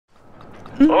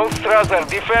All Strasser,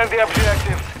 defend the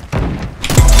objective.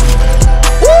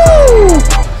 Woo!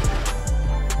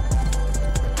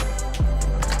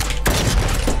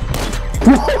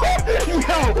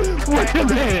 Yo, wait a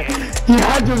minute. You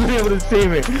had to be able to see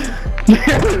me.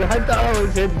 Dude, I thought I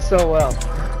was hitting so well.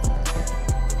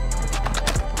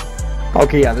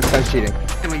 Okay, yeah, this guy's cheating.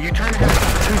 When you turn it for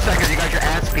 2 seconds, you got your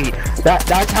ass beat.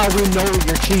 That's how we know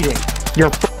you're cheating.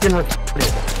 You're fucking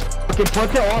retarded. Okay,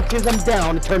 put the autism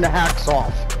down and turn the hacks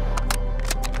off.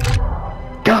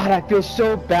 God, I feel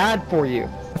so bad for you.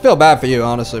 I feel bad for you,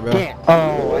 honestly, bro. Damn.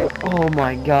 Oh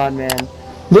my god, man.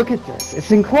 Look at this.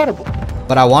 It's incredible.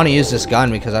 But I want to use this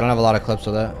gun because I don't have a lot of clips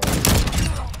of that.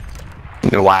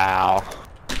 Wow.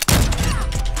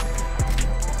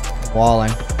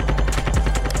 Walling.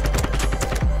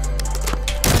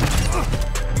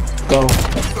 Go.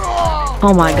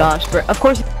 Oh my gosh, bro. Of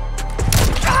course.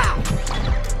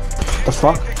 The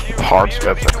fuck? Hard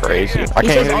scopes are crazy. I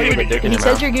can't hear you, but dick in He your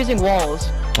says mouth. you're using walls.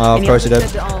 Oh, of course he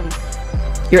did.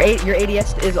 Your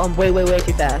ADS is on way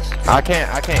too fast. I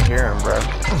can't hear him, bro.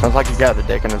 Sounds like he got the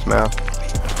dick in his mouth.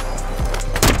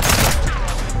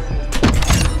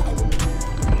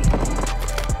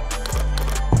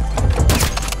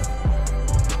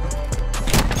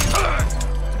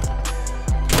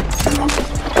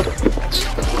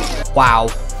 Wow.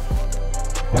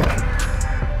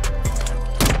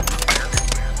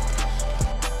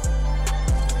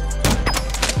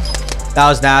 That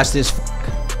was nasty as f.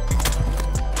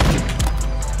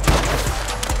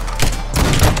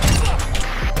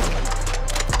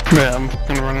 Yeah, I'm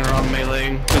gonna run around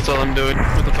meleeing. That's all I'm doing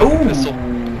with the fucking pistol.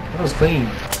 That was clean.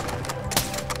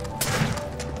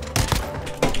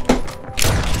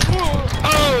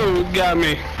 Oh, got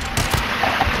me.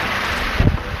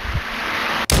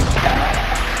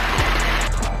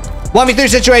 Walk me through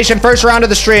situation. First round of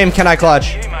the stream. Can I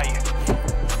clutch?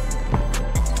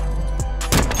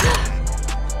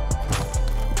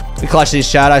 We clutch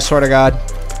these, chat. I swear to God.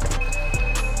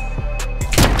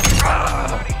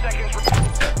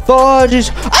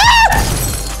 Fudges. Ah!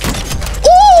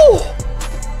 Ooh!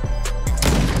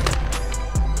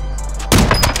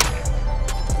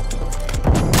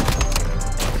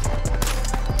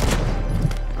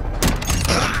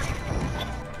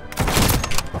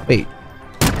 Wait.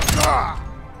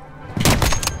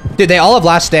 Dude, they all have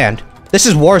last stand. This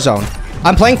is Warzone.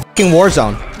 I'm playing fucking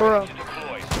Warzone. Bro.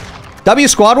 W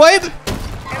squad wave?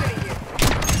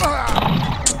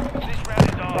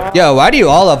 Yo, why do you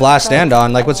all have last stand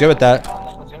on? Like, what's good with that?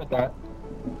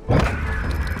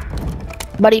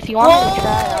 Buddy, if you want me to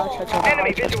try, I'll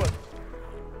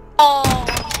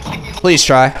try. Please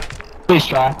try. Please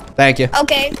try. Thank you.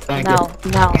 Okay. Thank No.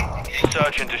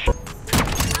 Search and destroy.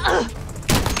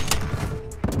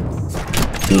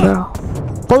 No.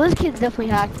 Well, this kid's definitely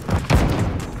hacked.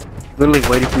 Literally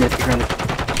waiting for me to turn it.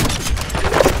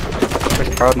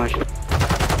 Pretty proud of my shit.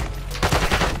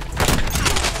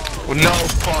 No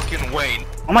fucking way.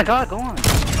 Oh my god, go on.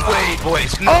 Wait,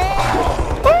 boys. No.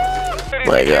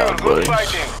 My god, Good buddy.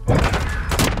 fighting.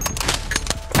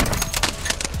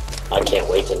 I can't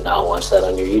wait to not watch that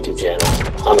on your YouTube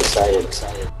channel. I'm excited.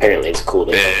 Apparently it's cool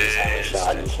to have a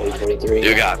shot in 2023.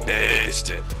 You got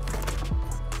pissed.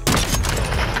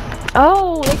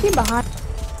 Oh, they came behind.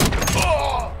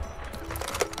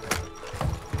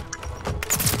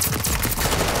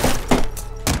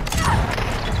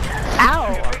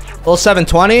 Ow. Full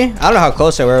 720? I don't know how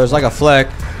close they were. It was like a flick.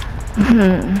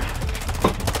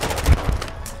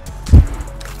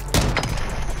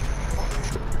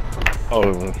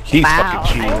 Oh, he's Wow.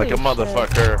 fucking cheating like a Holy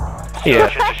motherfucker.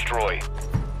 Search and destroy.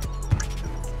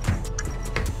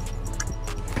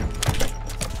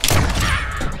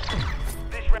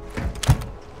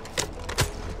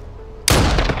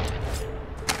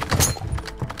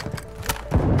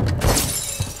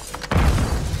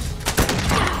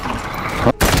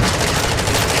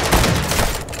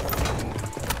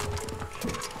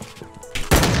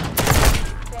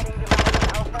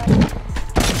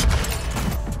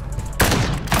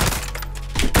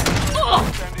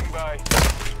 Standing by.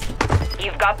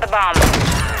 You've got the bomb.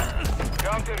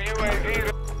 Counter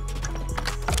UAV.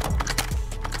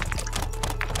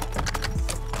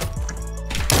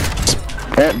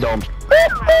 And dome.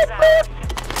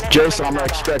 Jason, I'm gonna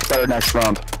expect better next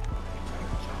round.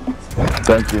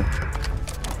 Thank you.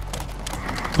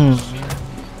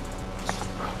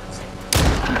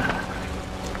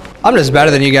 I'm just better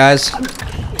than you guys.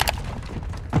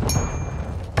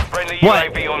 Friendly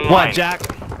UAV online. What, Jack?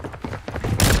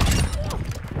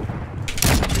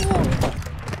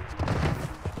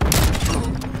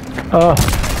 Oh.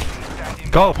 Standing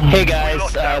Go. Hey guys,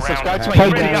 subscribe to my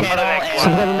YouTube channel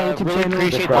and really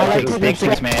appreciate the likes.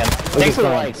 Thanks, man. Thanks for the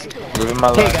likes. Hey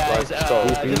guys,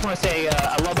 I just want to say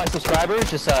I love my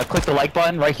subscribers. Just click the like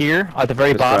button right here at the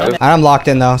very bottom. I'm locked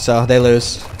in though, so they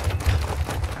lose.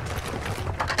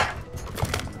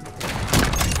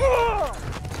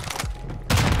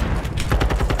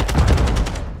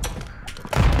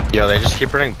 Yo, they just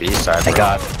keep running B side. Thank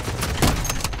God.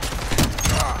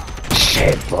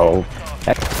 Shit, bro.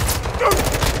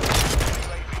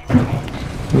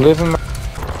 Living.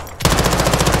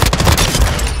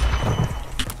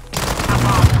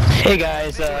 Hey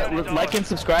guys, like and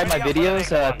subscribe my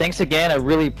videos. Thanks again. I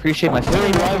really appreciate my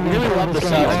really love the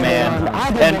subs, man.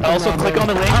 And also click on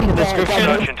the link in the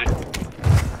description.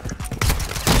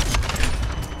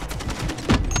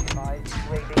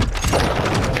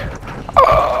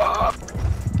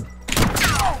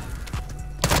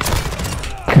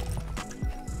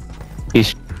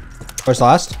 Peace. Where's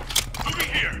last?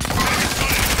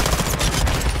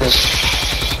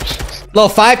 Little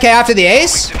 5K after the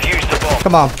ace?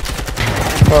 Come on.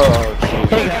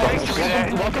 Hey guys,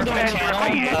 welcome to my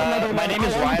channel. My name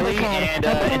is Riley, and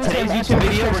in today's YouTube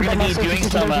video, we're going to be doing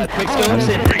some quick scopes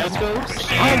and no scopes.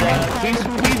 And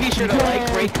please be sure to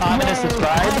like, rate, comment, and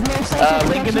subscribe.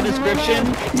 Link in the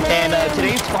description. And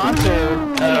today's sponsor.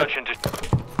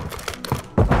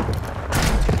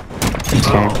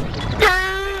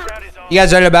 You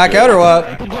guys ready to back out or what?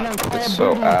 It's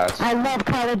so ass. I love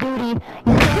Call of Duty.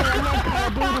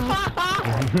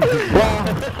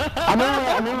 I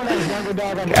remember when I was younger,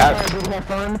 dog, I was doing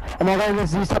fun, and I got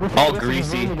these type of All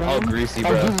greasy, bro. All greasy.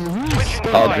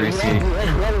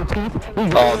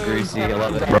 All greasy, I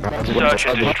love it. Search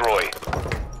and destroy.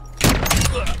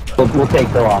 We'll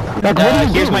take the off.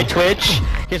 Here's my Twitch.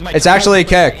 It's actually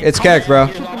kick. It's kick, bro.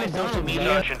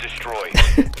 Search and destroy.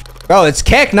 Bro, it's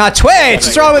kick, not Twitch.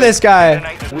 What's wrong with this guy?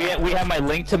 We have my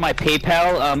link to my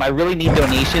PayPal. I really need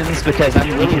donations because I'm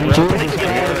really enjoying this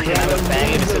video. I'm a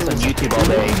bang and it says on YouTube all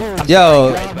day.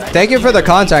 Yo, thank you for the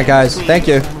content, guys. Thank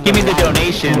you. Give me the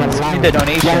donations. Give me the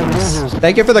donations.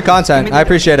 Thank you for the content. I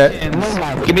appreciate it.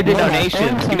 Give me the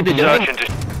donations. Give me the donations.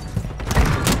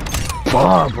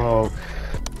 Fuck, bro.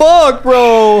 Fuck,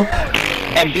 bro.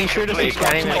 And be sure to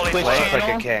subscribe to my Twitch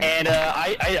channel. And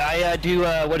I do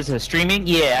what is it? Streaming?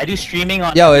 Yeah, I do streaming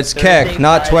on. Yo, it's Thursday, kick,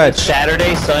 not Friday, Twitch.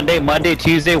 Saturday, Sunday, Monday,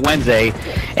 Tuesday, Wednesday,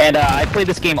 and I play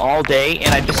this game all day,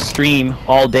 and I just stream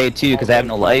all day too because I have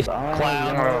no life.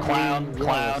 Clown,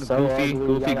 goofy.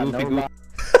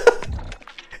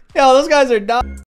 Yo, those guys are dumb.